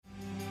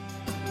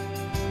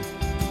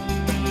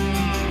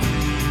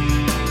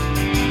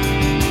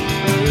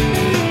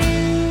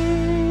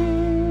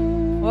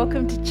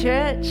welcome to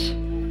church.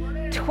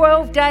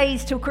 12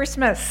 days till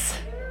Christmas.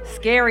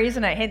 Scary,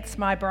 isn't it? Hence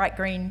my bright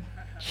green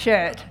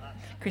shirt,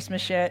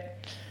 Christmas shirt.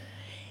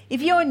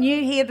 If you're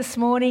new here this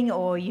morning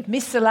or you've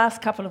missed the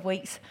last couple of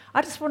weeks,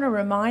 I just want to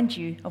remind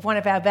you of one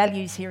of our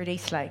values here at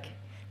Eastlake,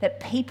 that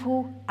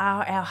people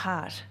are our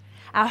heart.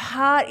 Our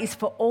heart is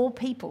for all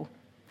people.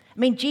 I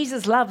mean,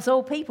 Jesus loves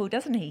all people,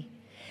 doesn't he?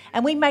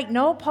 And we make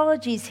no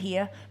apologies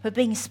here for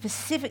being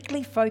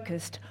specifically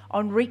focused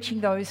on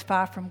reaching those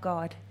far from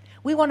God.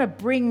 We want to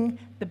bring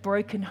the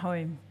broken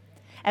home.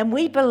 And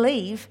we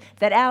believe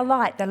that our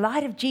light, the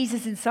light of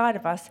Jesus inside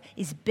of us,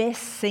 is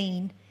best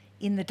seen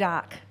in the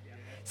dark.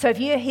 So if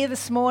you're here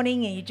this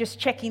morning and you're just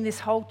checking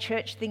this whole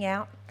church thing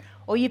out,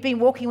 or you've been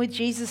walking with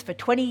Jesus for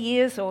 20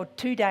 years or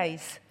 2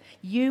 days,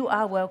 you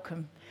are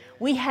welcome.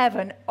 We have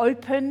an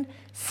open,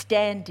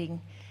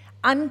 standing,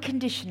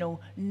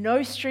 unconditional,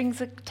 no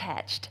strings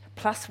attached,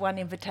 +1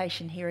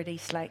 invitation here at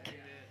Eastlake.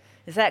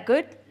 Is that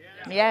good?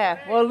 Yeah.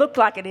 Well, it looked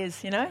like it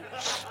is, you know.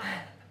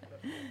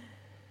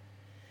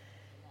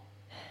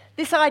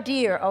 This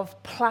idea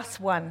of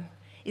 +1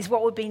 is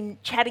what we've been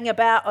chatting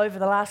about over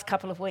the last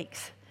couple of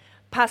weeks.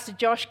 Pastor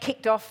Josh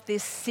kicked off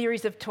this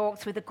series of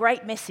talks with a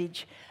great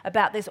message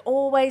about there's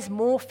always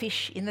more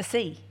fish in the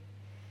sea.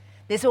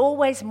 There's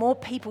always more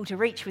people to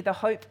reach with the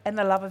hope and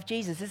the love of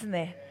Jesus, isn't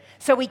there?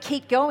 So we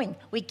keep going,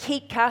 we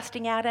keep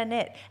casting out our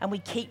net, and we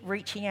keep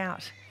reaching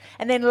out.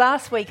 And then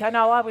last week, I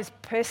know I was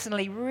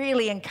personally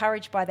really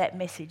encouraged by that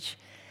message,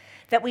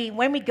 that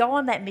when we go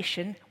on that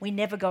mission, we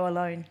never go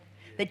alone,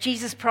 that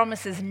Jesus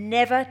promises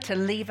never to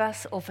leave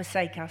us or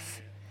forsake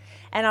us.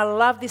 And I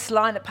love this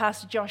line that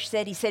Pastor Josh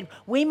said. He said,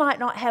 we might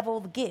not have all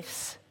the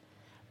gifts,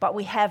 but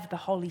we have the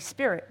Holy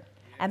Spirit,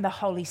 and the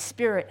Holy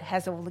Spirit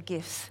has all the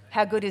gifts.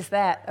 How good is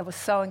that? It was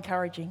so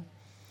encouraging.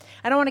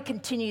 And I want to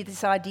continue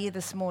this idea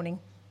this morning,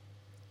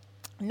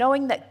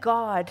 knowing that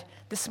God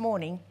this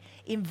morning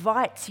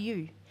invites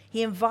you,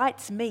 he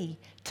invites me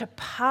to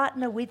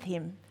partner with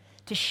him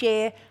to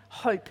share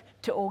hope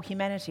to all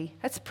humanity.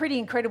 That's a pretty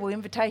incredible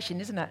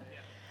invitation, isn't it?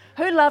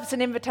 Yeah. Who loves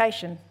an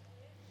invitation?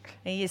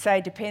 And you say,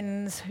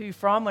 depends who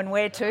from and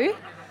where to.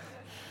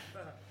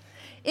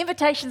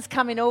 Invitations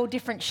come in all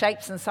different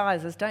shapes and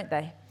sizes, don't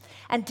they?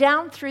 And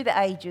down through the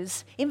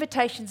ages,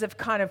 invitations have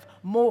kind of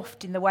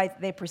morphed in the way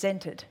that they're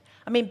presented.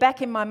 I mean,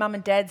 back in my mum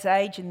and dad's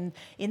age and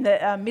in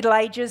the Middle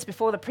Ages,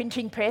 before the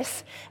printing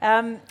press,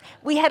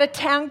 we had a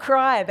town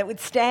crier that would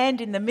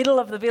stand in the middle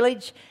of the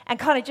village and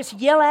kind of just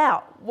yell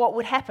out what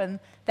would happen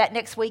that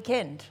next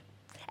weekend.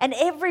 And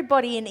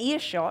everybody in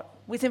earshot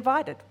was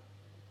invited.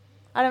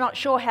 I'm not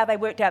sure how they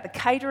worked out the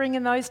catering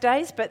in those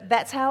days, but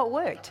that's how it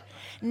worked.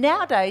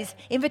 Nowadays,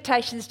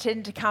 invitations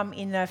tend to come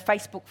in a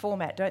Facebook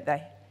format, don't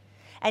they?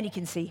 And you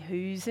can see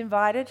who's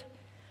invited,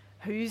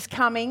 who's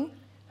coming,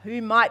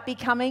 who might be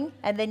coming,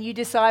 and then you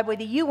decide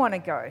whether you want to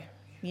go.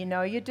 You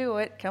know you do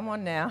it. Come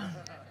on now.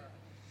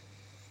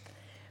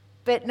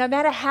 But no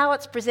matter how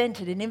it's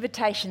presented, an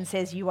invitation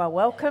says you are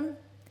welcome,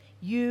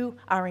 you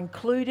are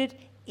included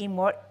in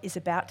what is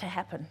about to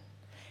happen.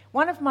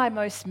 One of my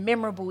most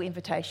memorable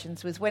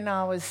invitations was when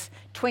I was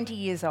 20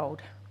 years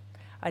old.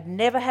 I'd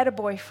never had a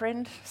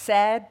boyfriend,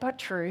 sad but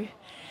true,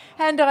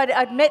 and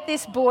I'd met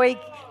this boy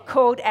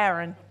called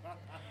Aaron.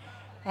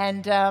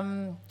 And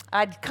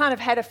I'd kind of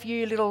had a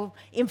few little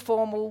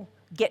informal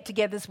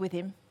get-togethers with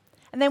him.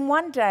 And then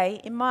one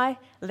day in my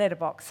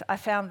letterbox, I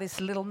found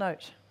this little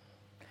note.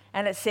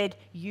 And it said,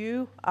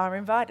 you are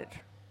invited.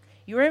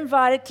 You're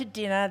invited to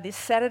dinner this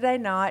Saturday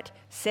night,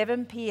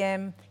 7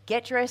 p.m.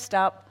 Get dressed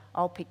up,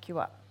 I'll pick you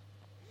up.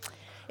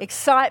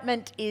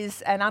 Excitement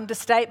is an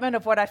understatement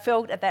of what I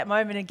felt at that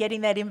moment in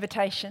getting that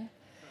invitation.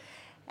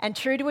 And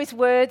true to his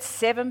words,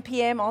 7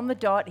 p.m. on the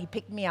dot, he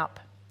picked me up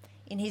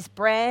in his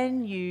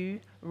brand new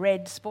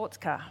red sports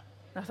car.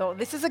 I thought,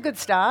 this is a good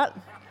start.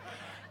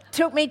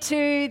 Took me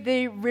to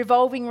the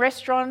revolving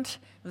restaurant.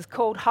 It was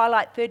called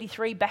Highlight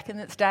 33 back in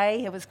its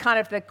day. It was kind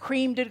of the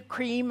cream de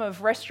cream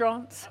of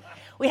restaurants.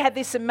 We had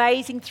this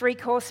amazing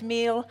 3-course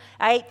meal.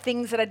 I ate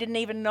things that I didn't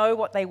even know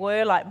what they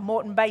were, like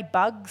Moreton Bay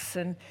bugs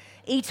and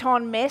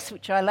Eton mess,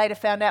 which I later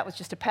found out was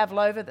just a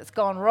pavlova that's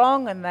gone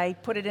wrong, and they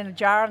put it in a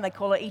jar and they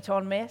call it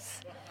Eton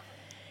mess.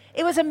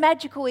 It was a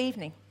magical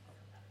evening.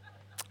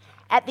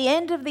 At the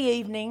end of the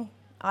evening,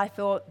 I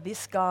thought,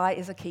 this guy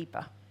is a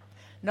keeper.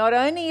 Not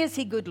only is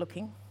he good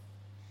looking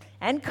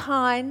and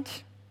kind,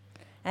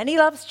 and he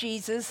loves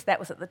Jesus, that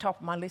was at the top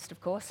of my list,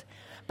 of course,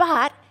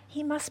 but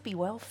he must be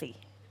wealthy.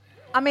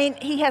 I mean,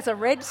 he has a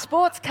red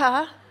sports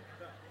car.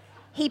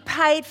 He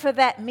paid for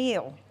that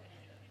meal.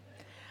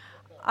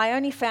 I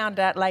only found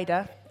out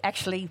later,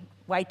 actually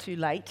way too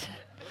late,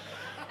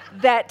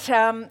 that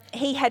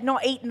he had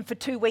not eaten for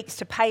 2 weeks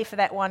to pay for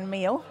that one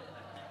meal,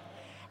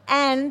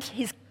 and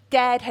his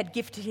dad had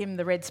gifted him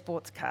the red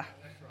sports car.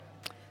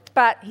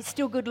 But he's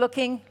still good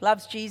looking,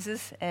 loves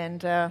Jesus,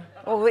 and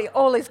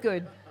all is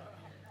good.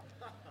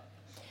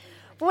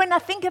 But when I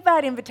think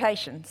about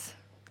invitations,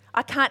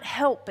 I can't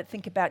help but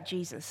think about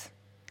Jesus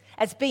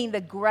as being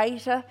the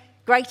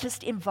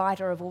greatest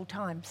inviter of all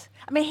times.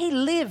 I mean, he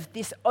lived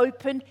this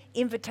open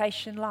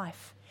invitation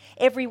life.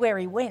 Everywhere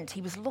he went,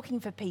 he was looking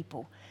for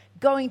people,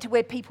 going to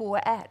where people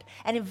were at,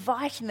 and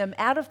inviting them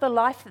out of the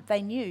life that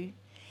they knew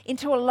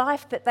into a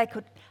life that they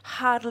could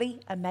hardly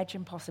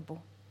imagine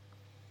possible.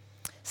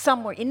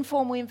 Some were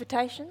informal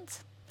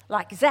invitations,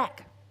 like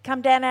Zach,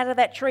 come down out of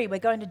that tree, we're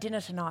going to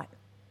dinner tonight.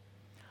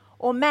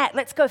 Or Matt,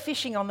 let's go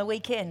fishing on the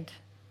weekend.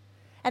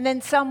 And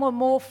then some were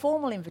more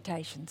formal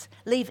invitations,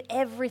 leave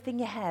everything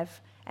you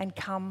have and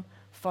come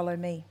follow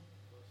me.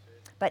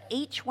 But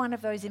each one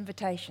of those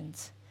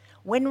invitations,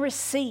 when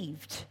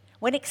received,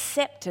 when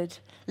accepted,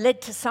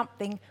 led to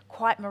something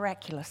quite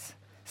miraculous,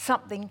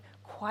 something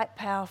quite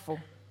powerful.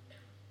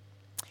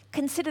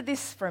 Consider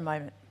this for a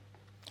moment.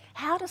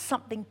 How does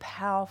something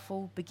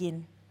powerful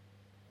begin?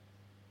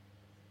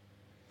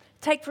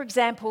 Take, for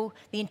example,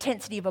 the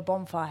intensity of a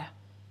bonfire,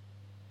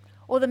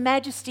 or the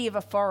majesty of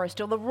a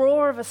forest, or the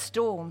roar of a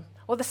storm,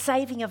 or the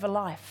saving of a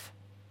life.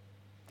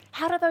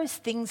 How do those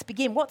things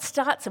begin? What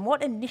starts them?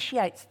 What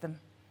initiates them?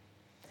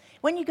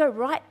 When you go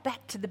right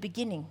back to the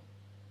beginning,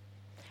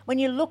 when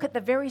you look at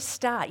the very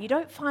start, you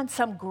don't find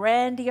some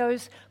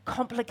grandiose,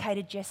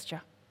 complicated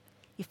gesture.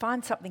 You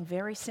find something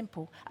very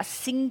simple, a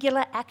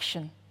singular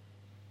action.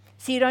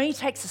 See, it only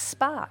takes a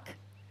spark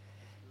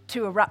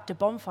to erupt a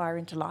bonfire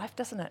into life,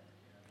 doesn't it?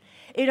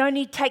 It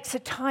only takes a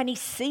tiny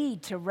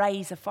seed to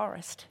raise a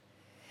forest.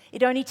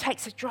 It only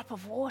takes a drop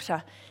of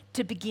water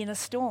to begin a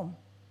storm.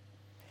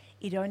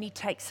 It only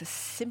takes a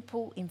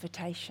simple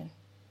invitation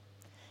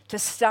to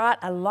start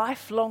a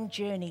lifelong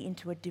journey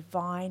into a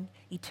divine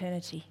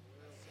eternity.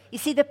 You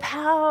see, the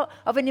power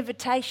of an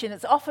invitation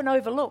is often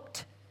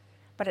overlooked,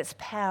 but its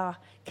power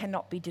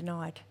cannot be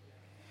denied.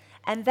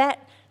 And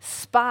that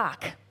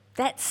spark,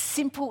 that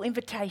simple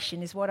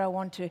invitation is what I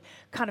want to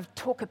kind of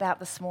talk about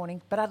this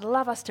morning, but I'd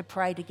love us to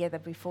pray together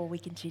before we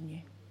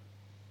continue.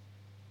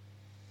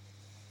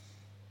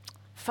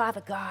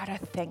 Father God, I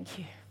thank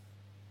you.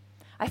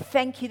 I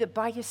thank you that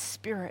by your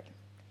Spirit,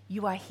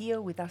 you are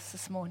here with us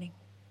this morning.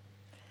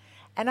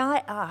 And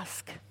I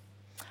ask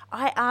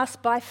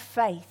by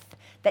faith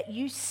that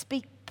you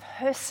speak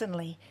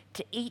personally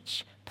to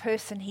each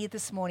person here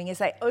this morning as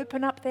they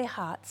open up their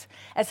hearts,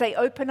 as they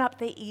open up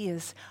their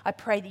ears. I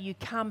pray that you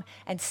come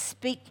and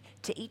speak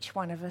to each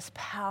one of us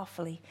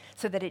powerfully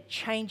so that it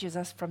changes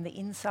us from the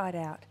inside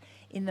out.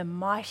 In the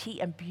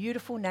mighty and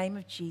beautiful name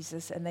of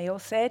Jesus. And they all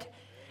said,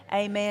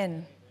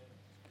 Amen.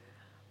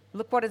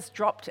 Look what has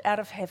dropped out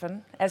of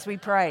heaven as we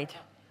prayed.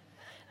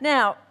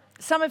 Now,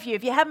 some of you,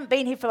 if you haven't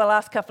been here for the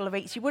last couple of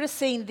weeks, you would have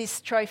seen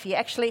this trophy.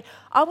 Actually,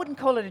 I wouldn't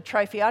call it a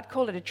trophy. I'd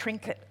call it a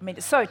trinket. I mean,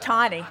 it's so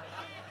tiny.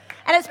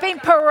 And it's been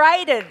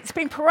paraded. It's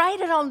been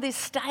paraded on this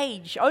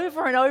stage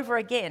over and over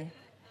again.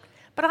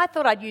 But I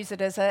thought I'd use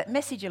it as a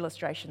message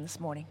illustration this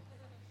morning.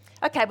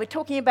 Okay, we're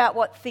talking about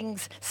what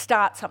things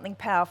start something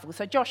powerful.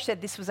 So Josh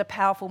said this was a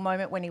powerful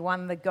moment when he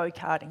won the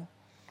go-karting.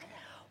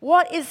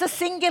 What is the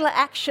singular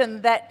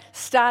action that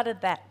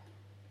started that?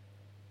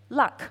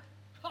 Luck.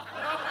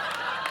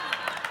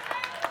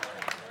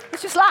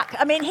 It's just luck.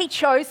 I mean, he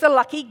chose the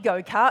lucky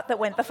go-kart that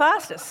went the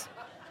fastest.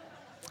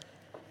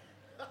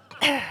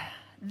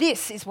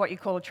 This is what you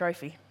call a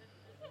trophy.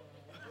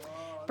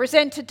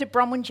 Presented to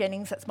Bronwyn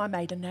Jennings, that's my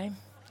maiden name.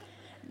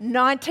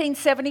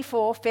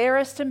 1974,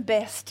 fairest and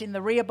best in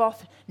the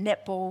Rehoboth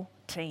netball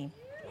team.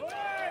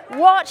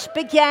 What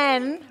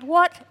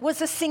was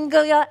the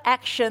singular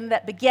action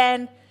that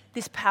began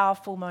this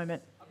powerful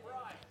moment?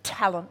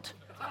 Talent.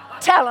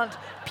 Talent,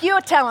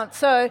 pure talent.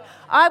 So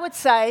I would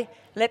say,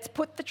 let's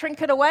put the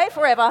trinket away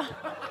forever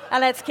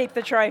and let's keep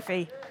the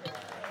trophy.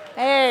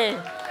 Hey.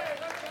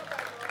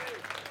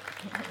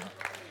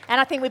 And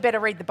I think we better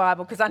read the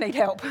Bible because I need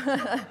help.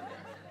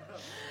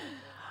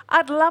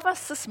 I'd love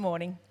us this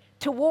morning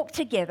to walk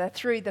together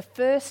through the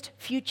first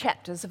few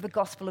chapters of the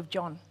Gospel of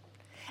John.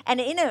 And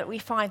in it we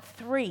find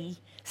 3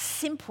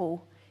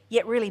 simple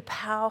yet really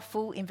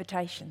powerful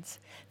invitations.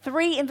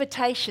 3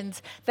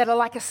 invitations that are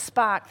like a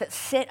spark that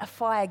set a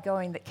fire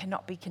going that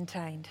cannot be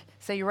contained.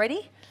 So you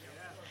ready?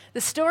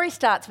 The story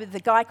starts with a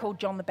guy called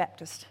John the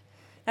Baptist.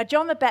 Now,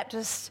 John the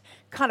Baptist's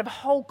kind of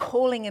whole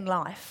calling in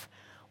life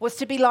was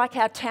to be like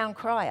our town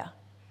crier.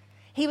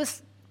 He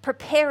was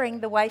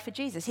preparing the way for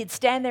Jesus. He'd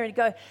stand there and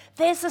go,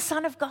 there's the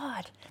Son of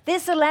God.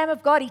 There's the Lamb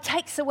of God. He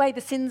takes away the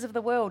sins of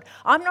the world.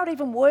 I'm not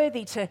even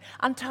worthy to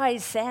untie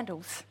his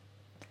sandals,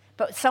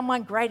 but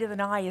someone greater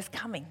than I is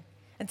coming.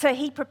 And so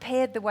he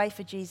prepared the way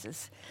for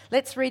Jesus.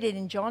 Let's read it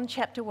in John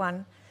chapter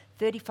 1,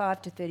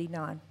 35 to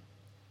 39.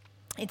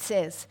 It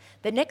says,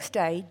 the next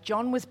day,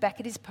 John was back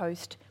at his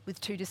post with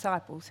 2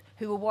 disciples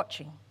who were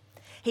watching.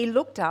 He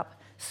looked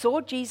up, saw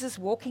Jesus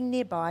walking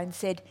nearby and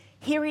said,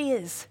 here he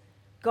is,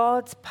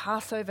 God's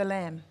Passover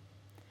lamb.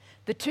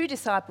 The 2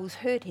 disciples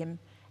heard him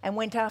and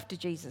went after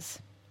Jesus.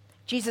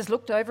 Jesus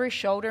looked over his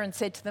shoulder and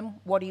said to them,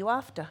 what are you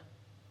after?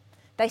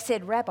 They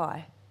said,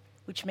 Rabbi,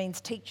 which means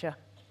teacher,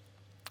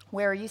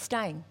 where are you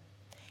staying?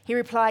 He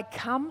replied,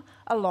 come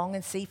along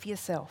and see for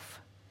yourself.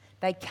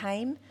 They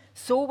came,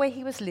 saw where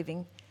he was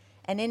living,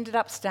 and ended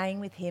up staying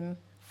with him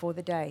for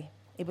the day.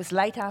 It was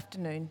late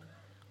afternoon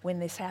when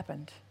this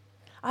happened.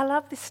 I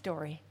love this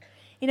story.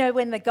 You know,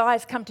 when the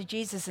guys come to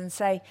Jesus and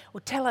say,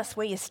 well, tell us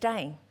where you're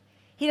staying.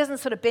 He doesn't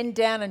sort of bend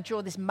down and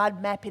draw this mud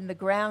map in the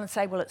ground and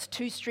say, well, it's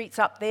 2 streets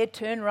up there,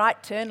 turn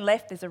right, turn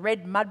left, there's a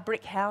red mud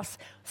brick house,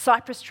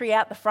 cypress tree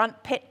out the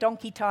front, pet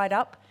donkey tied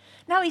up.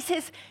 No, he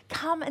says,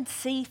 come and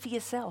see for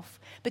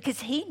yourself,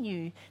 because he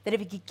knew that if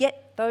he could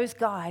get those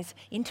guys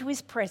into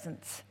his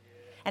presence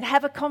and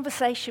have a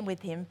conversation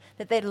with him,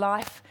 that their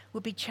life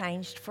would be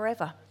changed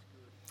forever.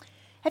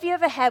 Have you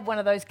ever had one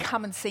of those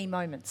come and see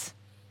moments?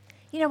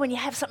 You know, when you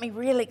have something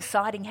really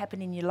exciting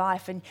happen in your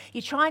life and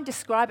you try and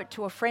describe it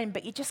to a friend,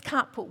 but you just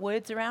can't put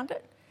words around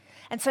it.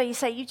 And so you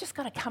say, you just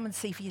got to come and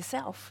see for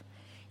yourself.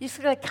 You just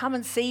got to come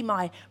and see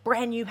my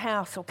brand new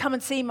house, or come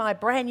and see my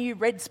brand new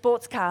red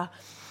sports car,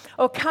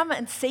 or come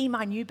and see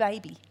my new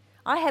baby.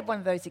 I had one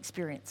of those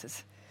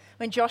experiences.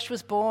 When Josh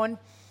was born,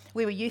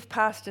 we were youth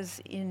pastors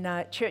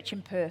in church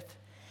in Perth.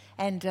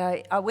 And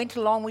I went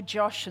along with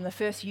Josh on the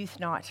first youth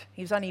night.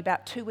 He was only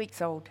about 2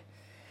 weeks old.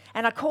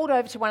 And I called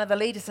over to one of the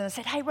leaders and I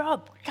said, hey,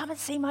 Rob, come and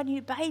see my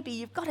new baby.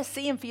 You've got to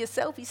see him for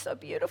yourself. He's so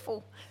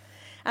beautiful.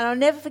 And I'll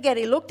never forget,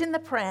 he looked in the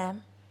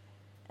pram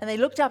and he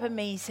looked up at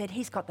me. He said,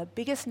 he's got the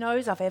biggest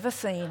nose I've ever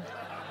seen.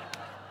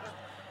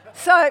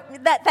 So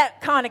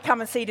that kind of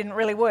come and see didn't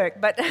really work.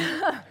 But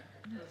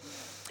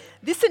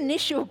this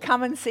initial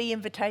come and see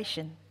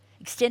invitation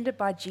extended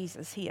by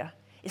Jesus here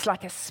is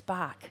like a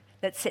spark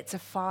that sets a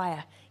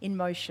fire in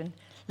motion.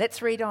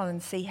 Let's read on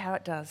and see how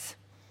it does.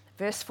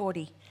 Verse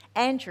 40,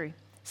 Andrew,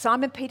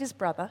 Simon Peter's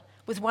brother,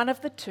 was one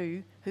of the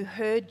 2 who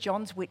heard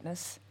John's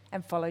witness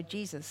and followed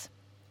Jesus.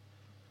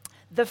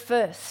 The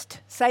first,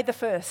 say the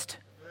first.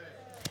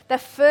 The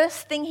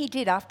first thing he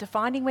did after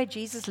finding where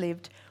Jesus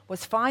lived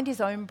was find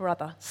his own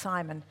brother,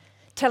 Simon,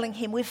 telling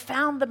him, we've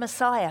found the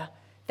Messiah,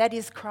 that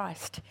is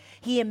Christ.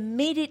 He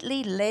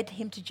immediately led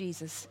him to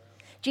Jesus.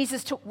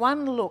 Jesus took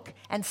one look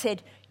and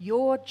said,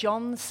 you're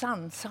John's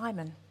son,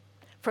 Simon.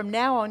 From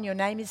now on, your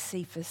name is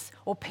Cephas,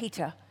 or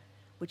Peter,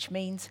 which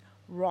means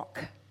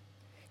rock.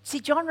 See,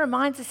 John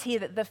reminds us here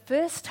that the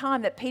first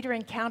time that Peter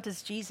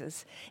encounters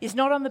Jesus is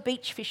not on the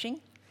beach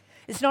fishing.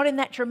 It's not in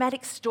that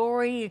dramatic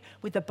story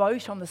with the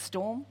boat on the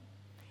storm.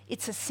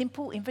 It's a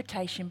simple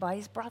invitation by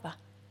his brother.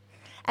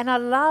 And I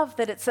love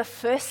that it's the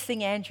first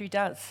thing Andrew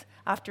does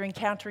after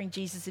encountering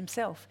Jesus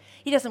himself.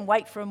 He doesn't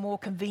wait for a more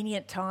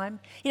convenient time.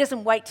 He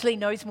doesn't wait till he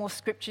knows more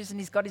scriptures and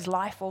he's got his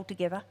life all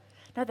together.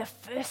 No, the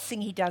first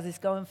thing he does is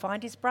go and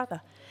find his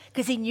brother,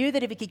 because he knew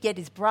that if he could get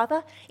his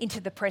brother into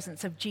the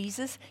presence of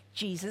Jesus,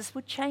 Jesus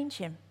would change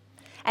him.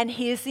 And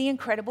here's the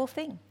incredible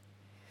thing.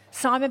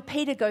 Simon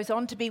Peter goes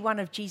on to be one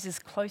of Jesus'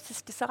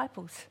 closest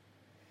disciples.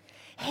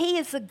 He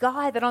is the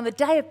guy that on the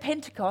day of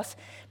Pentecost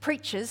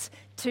preaches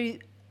to,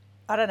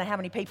 I don't know how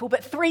many people,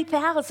 but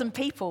 3,000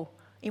 people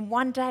in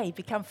one day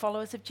become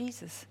followers of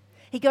Jesus.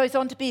 He goes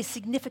on to be a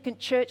significant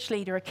church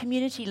leader, a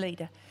community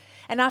leader.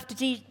 And after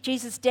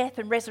Jesus' death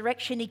and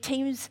resurrection, he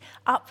teams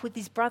up with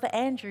his brother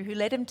Andrew, who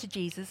led him to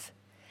Jesus,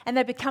 and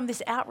they become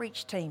this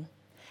outreach team.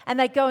 And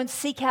they go and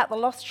seek out the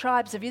lost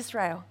tribes of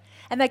Israel.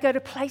 And they go to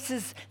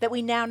places that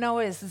we now know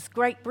as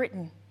Great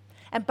Britain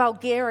and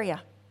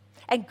Bulgaria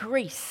and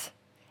Greece.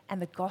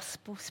 And the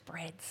gospel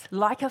spreads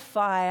like a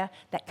fire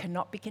that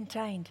cannot be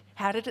contained.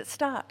 How did it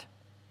start?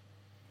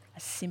 A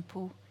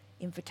simple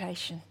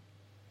invitation.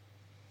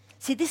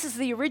 See, this is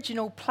the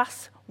original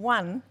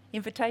 +1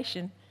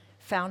 invitation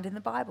found in the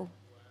Bible.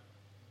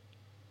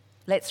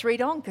 Let's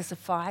read on, because the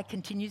fire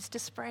continues to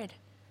spread.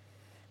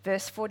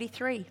 Verse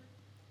 43.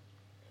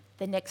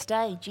 The next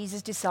day,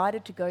 Jesus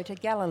decided to go to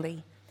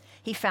Galilee.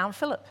 He found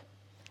Philip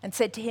and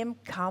said to him,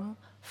 come,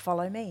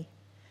 follow me.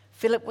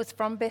 Philip was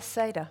from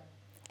Bethsaida,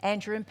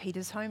 Andrew and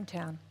Peter's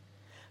hometown.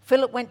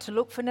 Philip went to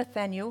look for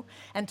Nathanael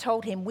and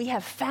told him, we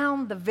have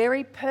found the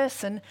very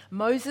person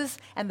Moses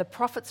and the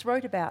prophets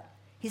wrote about.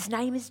 His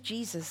name is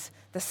Jesus,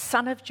 the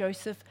son of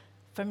Joseph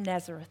from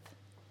Nazareth.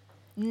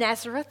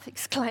 Nazareth,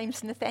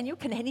 exclaims Nathanael.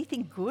 Can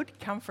anything good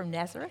come from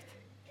Nazareth?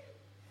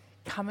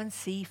 Come and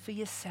see for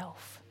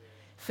yourself,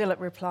 Philip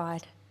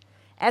replied.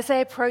 As they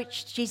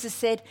approached, Jesus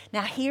said,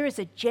 now here is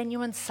a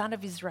genuine son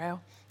of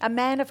Israel, a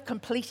man of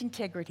complete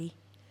integrity.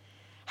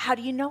 How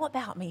do you know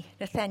about me?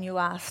 Nathanael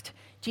asked.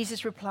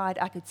 Jesus replied,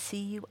 I could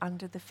see you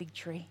under the fig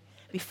tree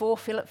before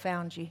Philip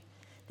found you.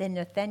 Then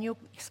Nathanael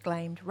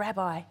exclaimed,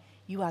 Rabbi,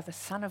 you are the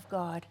Son of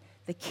God,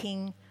 the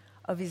King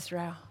of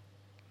Israel.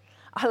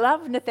 I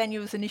love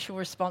Nathanael's initial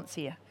response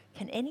here.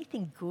 Can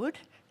anything good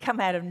come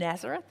out of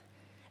Nazareth?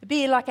 It'd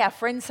be like our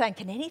friends saying,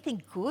 can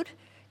anything good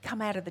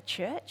come out of the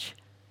church?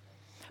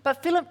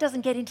 But Philip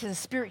doesn't get into the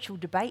spiritual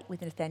debate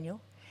with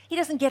Nathanael. He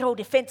doesn't get all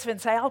defensive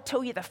and say, I'll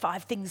tell you the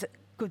 5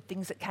 good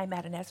things that came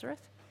out of Nazareth.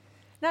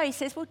 No, he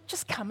says, well,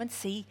 just come and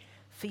see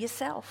for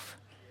yourself.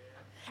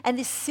 And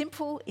this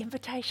simple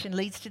invitation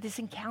leads to this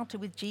encounter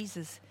with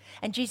Jesus.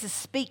 And Jesus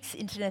speaks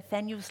into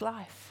Nathanael's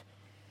life.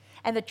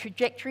 And the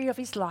trajectory of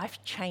his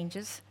life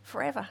changes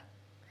forever.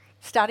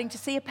 Starting to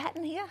see a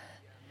pattern here?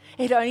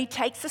 It only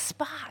takes a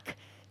spark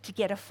to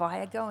get a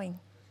fire going.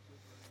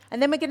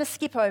 And then we're going to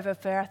skip over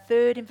for our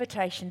third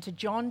invitation to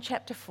John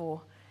chapter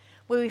 4,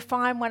 where we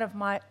find one of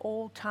my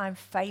all-time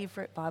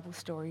favourite Bible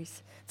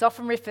stories. It's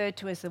often referred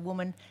to as the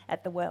woman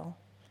at the well.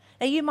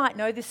 Now, you might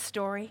know this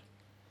story.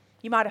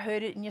 You might have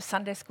heard it in your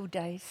Sunday school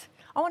days.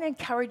 I want to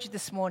encourage you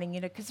this morning,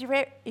 because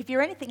if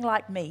you're anything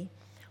like me,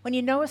 when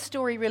you know a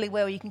story really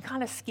well, you can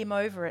kind of skim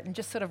over it and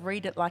just sort of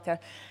read it like a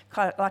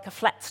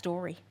flat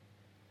story.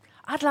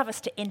 I'd love us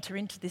to enter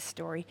into this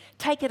story,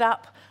 take it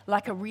up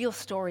like a real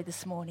story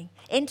this morning.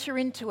 Enter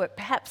into it,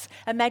 perhaps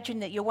imagine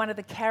that you're one of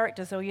the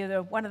characters or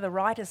you're one of the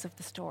writers of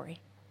the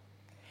story,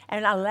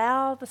 and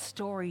allow the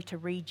story to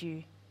read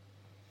you.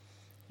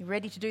 You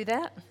ready to do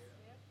that?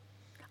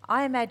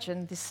 I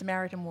imagine this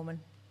Samaritan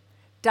woman,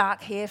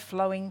 dark hair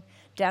flowing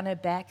down her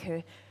back,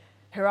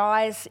 her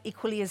eyes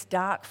equally as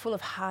dark, full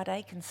of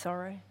heartache and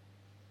sorrow,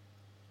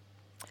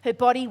 her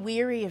body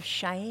weary of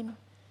shame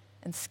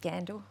and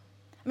scandal.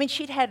 I mean,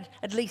 she'd had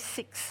at least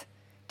 6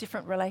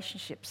 different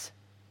relationships.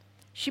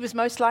 She was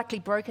most likely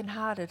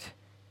brokenhearted,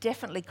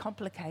 definitely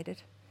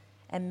complicated,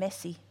 and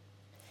messy.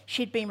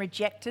 She'd been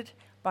rejected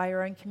by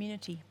her own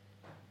community.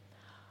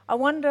 I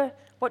wonder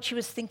what she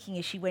was thinking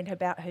as she went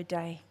about her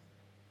day.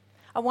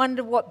 I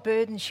wonder what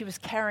burden she was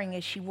carrying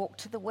as she walked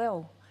to the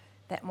well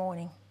that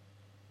morning.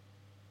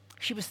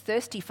 She was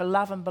thirsty for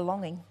love and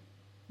belonging.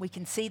 We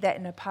can see that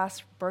in her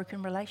past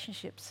broken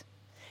relationships.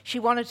 She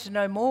wanted to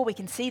know more. We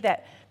can see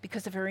that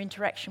because of her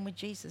interaction with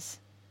Jesus.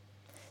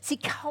 See,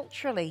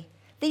 culturally,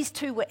 these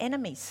two were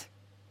enemies,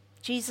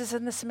 Jesus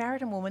and the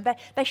Samaritan woman.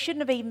 They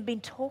shouldn't have even been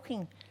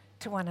talking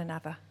to one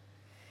another.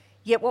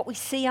 Yet what we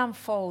see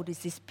unfold is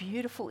this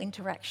beautiful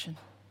interaction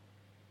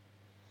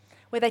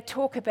where they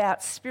talk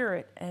about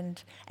spirit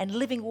and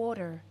living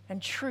water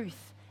and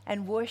truth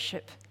and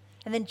worship.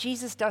 And then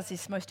Jesus does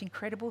this most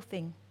incredible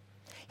thing.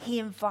 He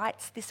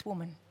invites this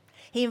woman.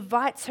 He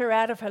invites her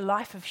out of her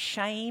life of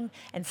shame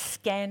and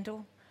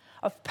scandal,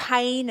 of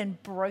pain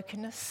and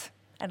brokenness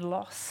and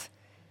loss.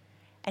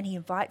 And he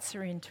invites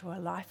her into a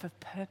life of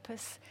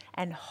purpose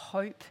and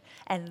hope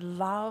and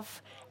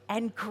love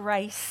and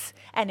grace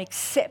and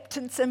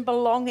acceptance and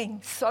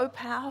belonging. So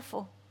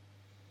powerful.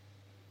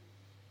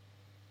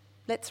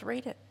 Let's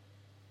read it.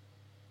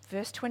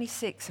 Verse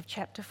 26 of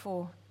chapter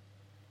 4.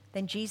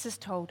 Then Jesus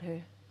told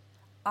her,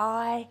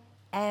 I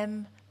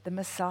am the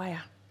Messiah.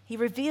 He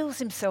reveals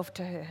himself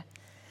to her.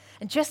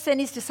 And just then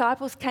his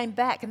disciples came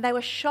back and they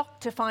were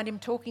shocked to find him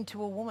talking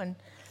to a woman.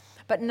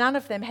 But none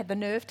of them had the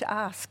nerve to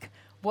ask,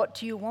 what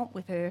do you want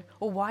with her,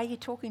 or why are you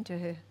talking to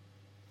her?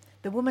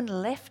 The woman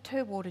left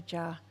her water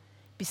jar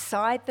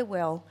beside the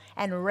well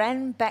and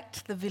ran back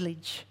to the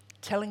village,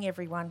 telling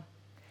everyone,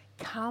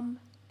 come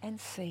and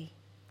see.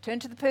 Turn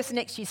to the person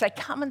next to you, say,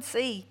 come and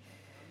see.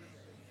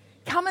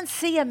 Come and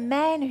see a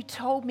man who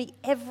told me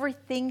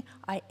everything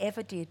I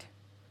ever did.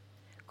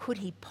 Could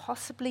he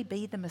possibly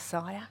be the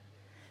Messiah?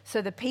 So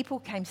the people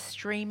came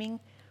streaming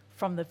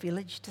from the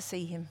village to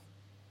see him.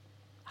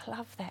 I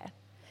love that.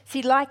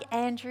 See, like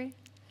Andrew,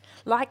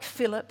 like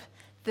Philip,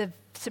 the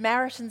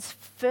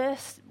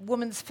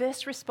woman's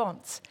first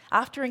response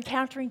after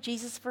encountering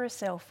Jesus for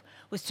herself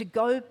was to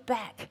go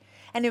back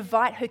and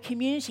invite her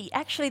community,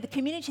 actually the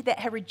community that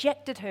had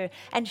rejected her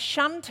and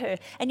shunned her,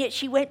 and yet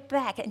she went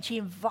back and she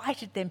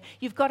invited them.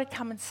 You've got to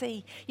come and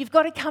see. You've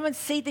got to come and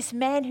see this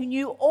man who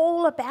knew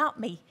all about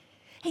me.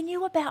 He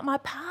knew about my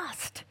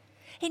past.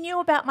 He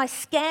knew about my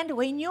scandal.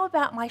 He knew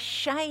about my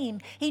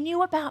shame. He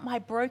knew about my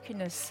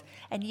brokenness,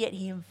 and yet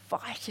he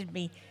invited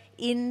me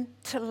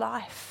into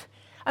life.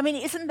 I mean,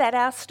 isn't that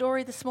our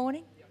story this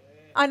morning?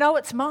 I know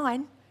it's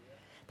mine.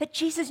 That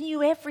Jesus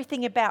knew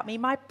everything about me,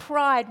 my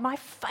pride, my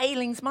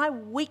failings, my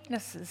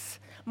weaknesses,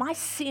 my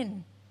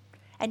sin,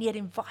 and yet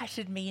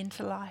invited me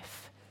into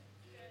life.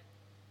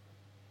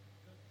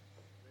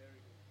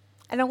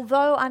 And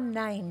although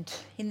unnamed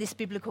in this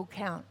biblical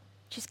account,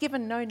 she's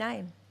given no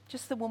name,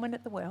 just the woman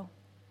at the well.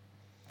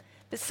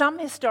 But some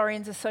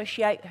historians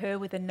associate her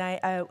with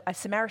a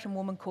Samaritan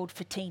woman called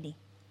Fotini.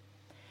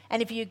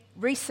 And if you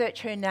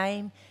research her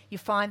name, you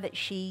find that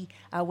she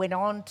went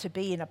on to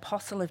be an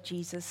apostle of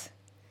Jesus,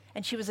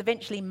 and she was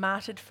eventually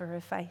martyred for her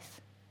faith.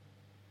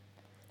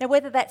 Now,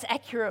 whether that's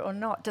accurate or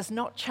not does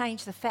not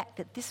change the fact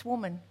that this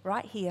woman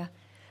right here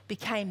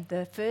became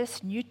the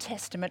first New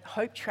Testament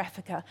hope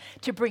trafficker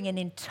to bring an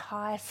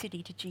entire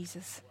city to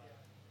Jesus.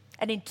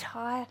 An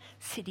entire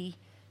city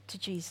to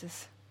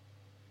Jesus.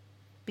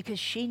 Because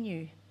she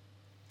knew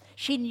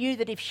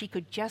that if she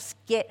could just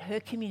get her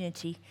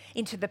community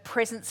into the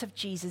presence of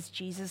Jesus,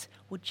 Jesus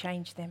would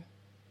change them.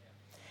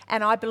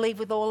 And I believe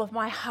with all of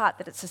my heart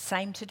that it's the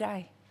same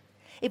today.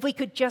 If we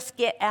could just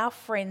get our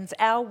friends,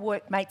 our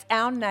workmates,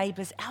 our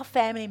neighbours, our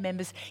family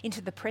members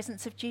into the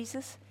presence of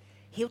Jesus,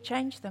 he'll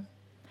change them.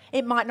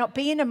 It might not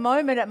be in a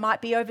moment, it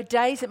might be over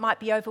days, it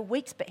might be over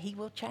weeks, but he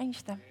will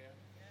change them.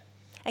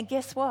 And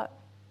guess what?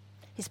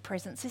 His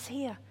presence is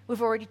here.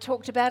 We've already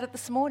talked about it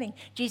this morning.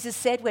 Jesus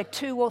said, where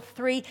 2 or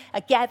 3 are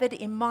gathered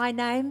in my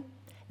name,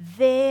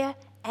 there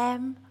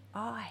am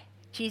I.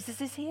 Jesus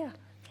is here.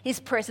 His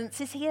presence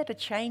is here to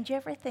change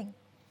everything.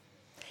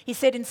 He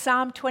said in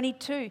Psalm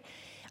 22,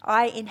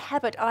 I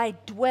inhabit, I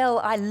dwell,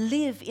 I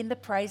live in the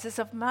praises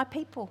of my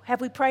people.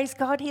 Have we praised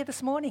God here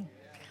this morning?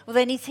 Well,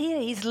 then he's here.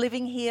 He's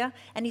living here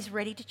and he's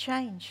ready to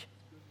change.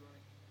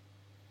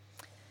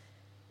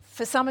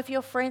 For some of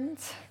your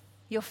friends,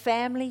 your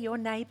family, your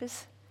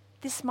neighbours,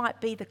 this might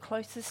be the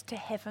closest to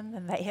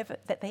heaven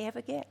that they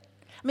ever get.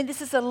 I mean,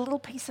 this is a little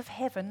piece of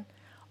heaven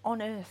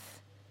on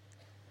earth.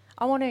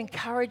 I want to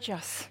encourage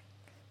us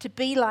to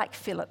be like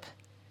Philip,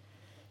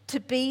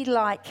 to be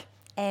like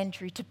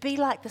Andrew, to be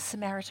like the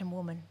Samaritan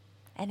woman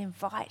and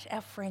invite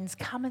our friends,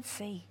 come and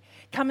see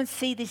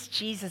this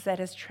Jesus that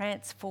has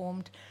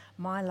transformed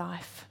my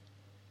life.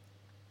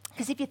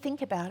 Because if you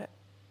think about it,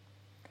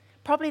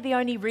 probably the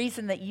only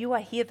reason that you are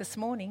here this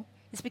morning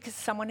is because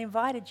someone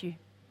invited you.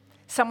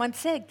 Someone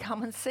said,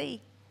 come and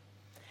see.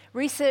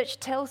 Research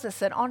tells us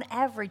that on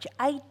average,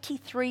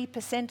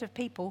 83% of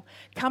people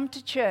come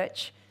to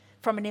church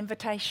from an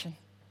invitation.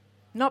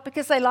 Not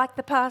because they like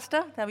the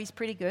pastor, though he's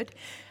pretty good,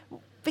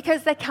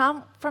 because they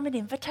come from an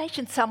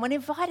invitation. Someone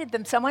invited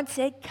them. Someone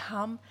said,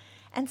 come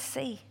and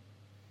see.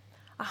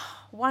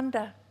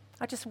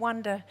 I just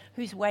wonder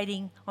who's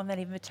waiting on that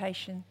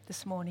invitation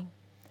this morning.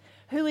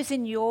 Who is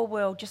in your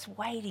world just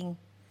waiting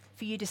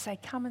for you to say,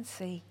 come and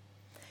see.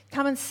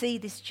 Come and see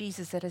this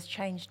Jesus that has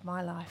changed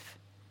my life.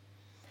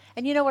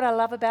 And you know what I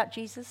love about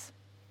Jesus?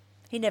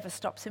 He never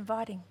stops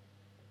inviting.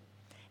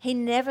 He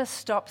never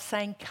stops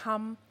saying,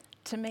 come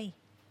to me.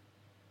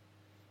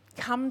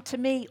 Come to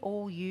me,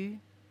 all you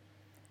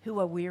who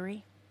are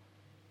weary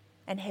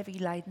and heavy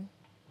laden.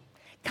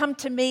 Come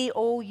to me,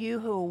 all you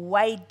who are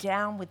weighed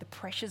down with the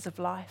pressures of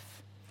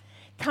life.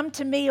 Come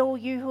to me, all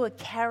you who are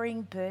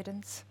carrying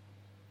burdens.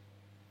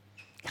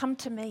 Come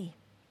to me.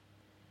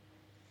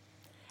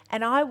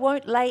 And I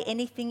won't lay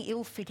anything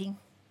ill-fitting.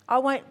 I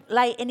won't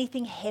lay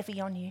anything heavy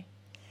on you.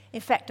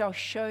 In fact, I'll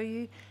show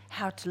you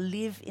how to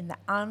live in the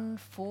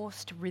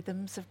unforced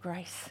rhythms of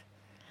grace.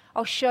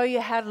 I'll show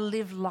you how to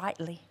live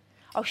lightly.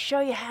 I'll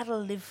show you how to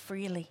live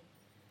freely.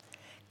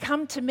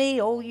 Come to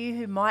me, all you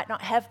who might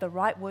not have the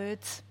right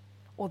words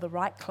or the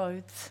right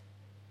clothes.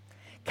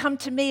 Come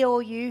to me,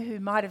 all you who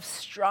might have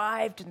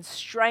strived and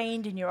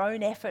strained in your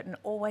own effort and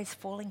always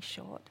falling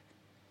short.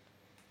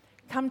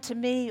 Come to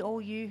me,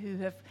 all you who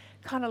have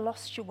kind of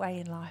lost your way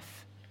in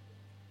life.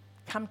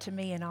 Come to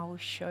me and I will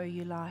show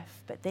you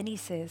life. But then he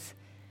says,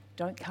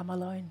 don't come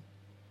alone.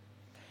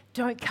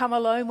 Don't come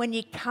alone. When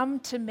you come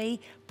to me,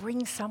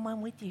 bring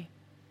someone with you.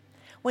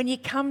 When you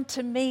come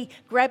to me,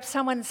 grab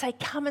someone and say,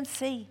 come and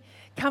see.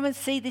 Come and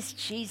see this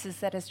Jesus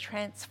that has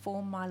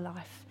transformed my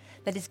life,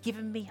 that has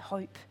given me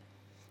hope,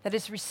 that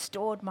has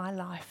restored my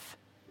life.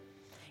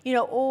 You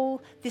know,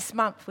 all this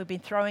month we've been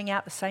throwing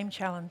out the same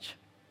challenge.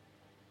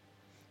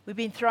 We've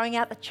been throwing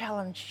out the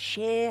challenge,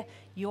 share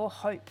your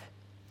hope.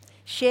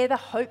 Share the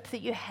hope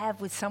that you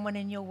have with someone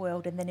in your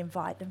world and then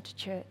invite them to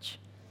church.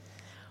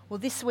 Well,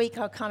 this week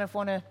I kind of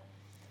want to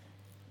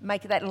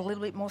make that a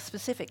little bit more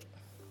specific.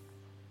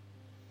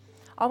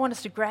 I want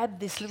us to grab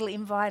this little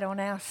invite on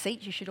our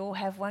seat. You should all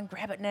have one.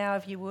 Grab it now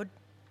if you would.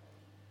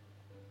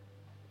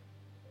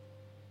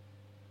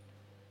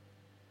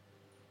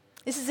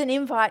 This is an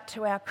invite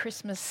to our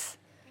Christmas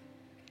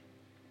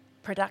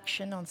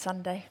production on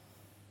Sunday.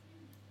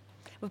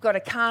 We've got a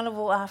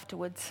carnival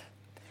afterwards.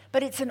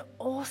 But it's an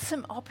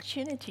awesome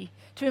opportunity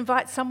to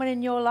invite someone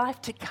in your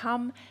life to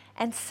come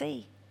and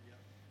see.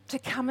 To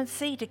come and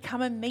see, to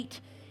come and meet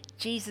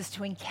Jesus,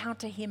 to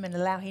encounter him and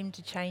allow him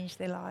to change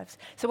their lives.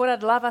 So what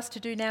I'd love us to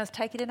do now is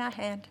take it in our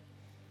hand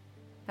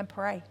and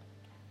pray.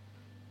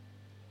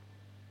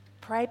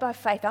 Pray by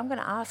faith. I'm going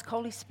to ask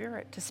Holy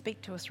Spirit to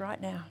speak to us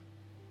right now.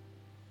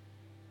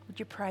 Would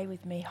you pray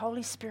with me?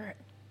 Holy Spirit,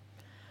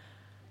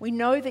 we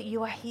know that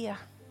you are here.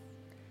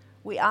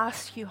 We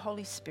ask you,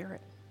 Holy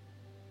Spirit,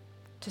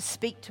 to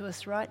speak to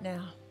us right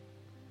now.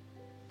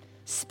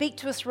 Speak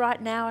to us right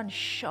now and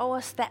show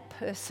us that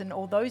person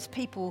or those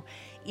people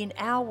in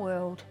our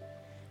world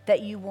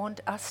that you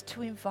want us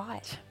to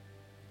invite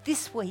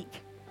this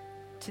week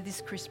to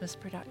this Christmas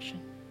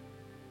production.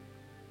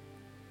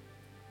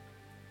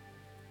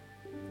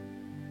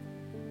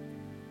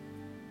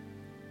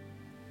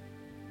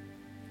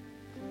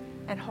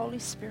 And Holy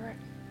Spirit,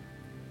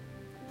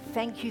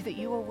 thank you that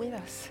you are with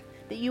us,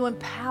 that you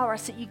empower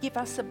us, that you give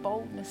us a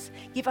boldness.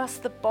 Give us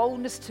the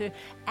boldness to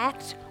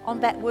act on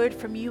that word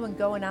from you and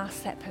go and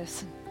ask that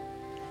person.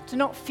 To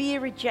not fear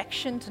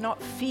rejection, to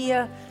not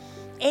fear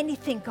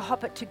anything, God,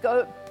 but to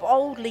go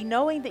boldly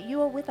knowing that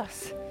you are with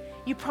us.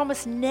 You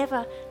promise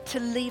never to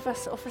leave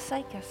us or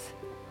forsake us.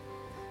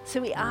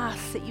 So we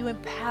ask that you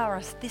empower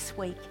us this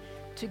week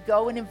to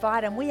go and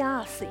invite, and we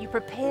ask that you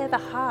prepare the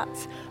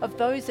hearts of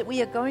those that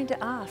we are going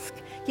to ask.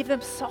 Give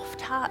them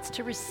soft hearts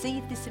to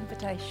receive this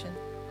invitation,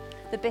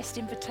 the best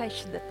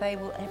invitation that they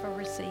will ever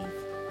receive.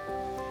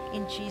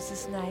 In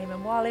Jesus' name.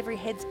 And while every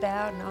head's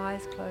bowed and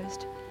eyes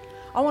closed,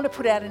 I want to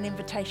put out an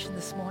invitation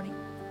this morning.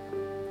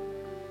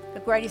 The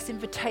greatest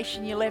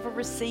invitation you'll ever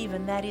receive,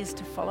 and that is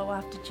to follow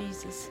after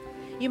Jesus.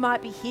 You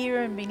might be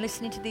here and been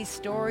listening to these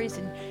stories,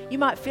 and you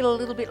might feel a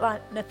little bit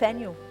like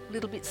Nathaniel, a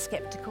little bit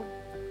skeptical.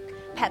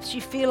 Perhaps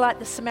you feel like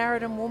the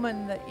Samaritan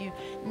woman, that you're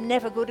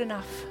never good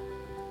enough.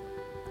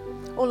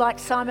 Or like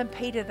Simon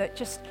Peter, that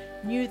just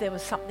knew there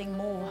was something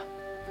more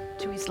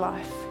to his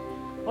life.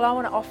 Well, I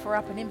want to offer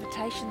up an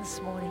invitation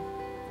this morning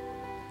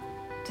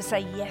to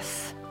say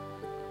yes,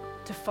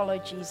 to follow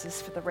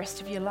Jesus for the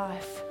rest of your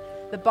life.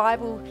 The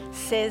Bible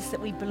says that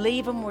we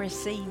believe and we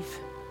receive.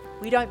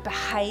 We don't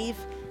behave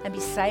and be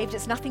saved.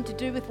 It's nothing to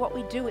do with what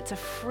we do. It's a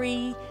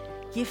free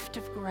gift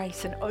of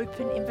grace, an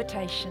open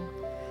invitation.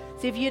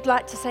 So if you'd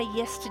like to say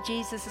yes to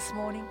Jesus this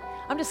morning,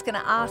 I'm just going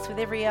to ask, with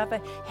every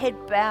other head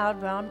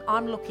bowed,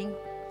 I'm looking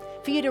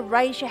for you to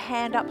raise your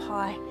hand up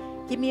high.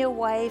 Give me a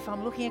wave.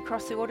 I'm looking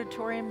across the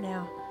auditorium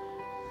now.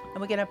 And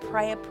we're going to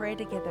pray a prayer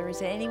together. Is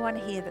there anyone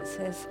here that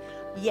says,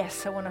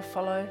 yes, I want to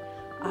follow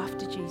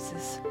after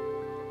Jesus?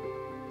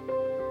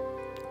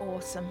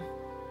 Awesome.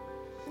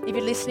 If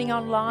you're listening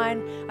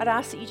online, I'd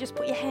ask that you just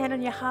put your hand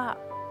on your heart,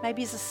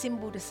 maybe as a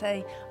symbol to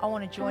say, I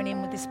want to join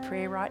in with this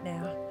prayer right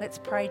now. Let's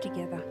pray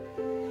together.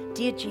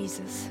 Dear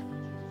Jesus,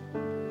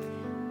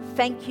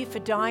 thank you for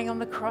dying on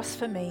the cross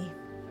for me.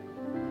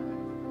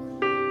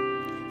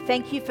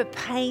 Thank you for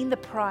paying the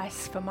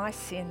price for my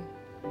sin.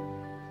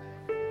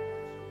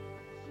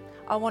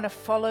 I want to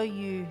follow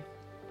you.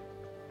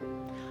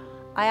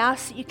 I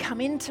ask that you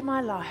come into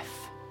my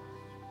life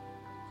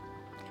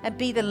and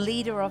be the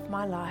leader of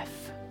my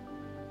life.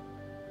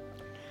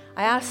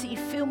 I ask that you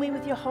fill me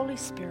with your Holy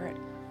Spirit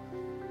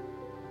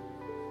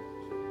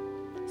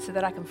so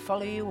that I can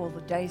follow you all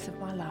the days of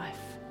my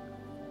life.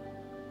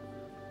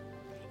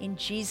 In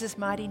Jesus'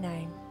 mighty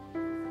name,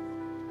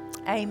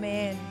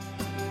 amen.